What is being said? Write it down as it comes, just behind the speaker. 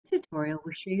tutorial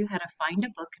will show you how to find a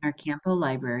book in our Campo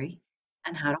library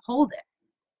and how to hold it.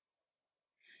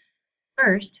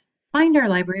 First, find our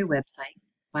library website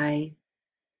by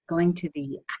going to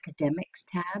the Academics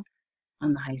tab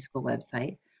on the high school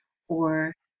website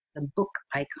or the book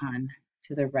icon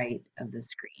to the right of the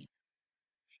screen.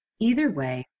 Either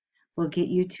way will get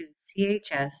you to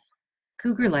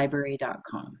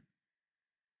chscougarlibrary.com.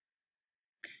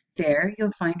 There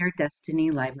you'll find our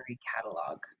Destiny Library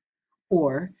catalog,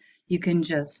 or you can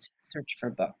just search for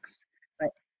books.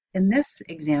 But in this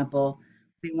example,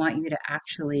 we want you to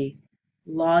actually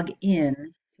log in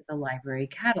to the library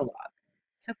catalog.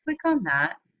 So click on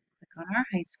that, click on our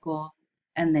high school,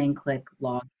 and then click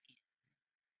Log In.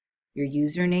 Your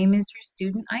username is your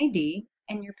student ID,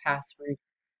 and your password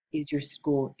is your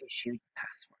school-issued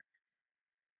password.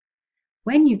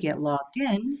 When you get logged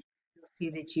in, you'll see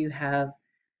that you have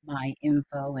My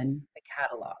Info and the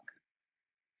catalog.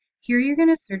 Here you're going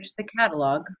to search the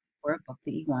catalog for a book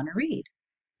that you want to read.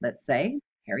 Let's say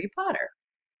Harry Potter.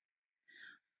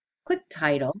 Click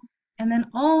Title, and then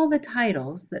all the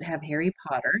titles that have Harry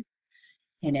Potter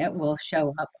in it will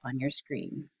show up on your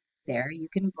screen. There you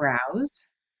can browse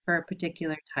for a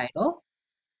particular title,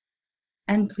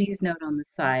 and please note on the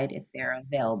side if they're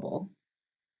available.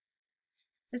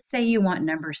 Let's say you want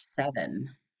number 7,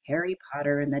 Harry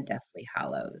Potter and the Deathly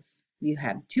Hallows. You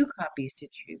have 2 copies to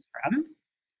choose from.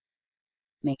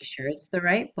 Make sure it's the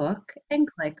right book and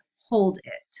click Hold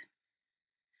It.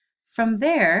 From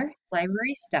there,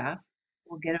 library staff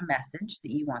will get a message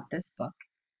that you want this book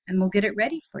and we'll get it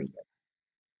ready for you.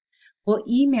 We'll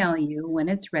email you when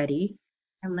it's ready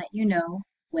and let you know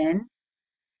when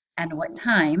and what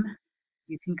time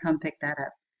you can come pick that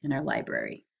up in our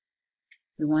library.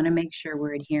 We want to make sure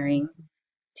we're adhering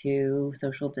to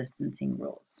social distancing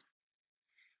rules.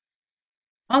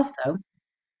 Also,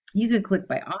 you could click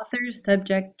by author,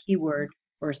 subject, keyword,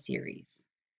 or series.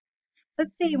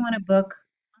 Let's say you want a book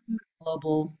on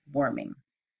global warming.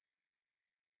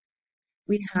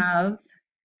 We have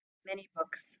many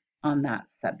books on that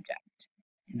subject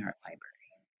in our library.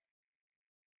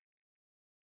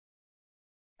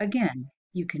 Again,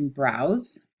 you can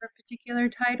browse for a particular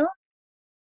title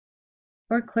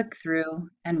or click through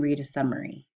and read a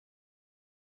summary.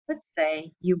 Let's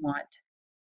say you want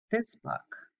this book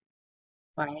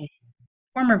by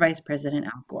former Vice President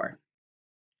Al Gore.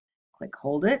 Click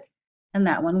Hold It, and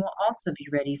that one will also be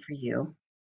ready for you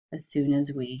as soon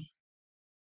as we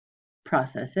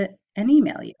process it and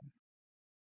email you.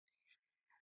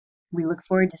 We look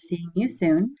forward to seeing you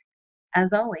soon.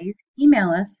 As always, email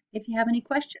us if you have any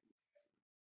questions.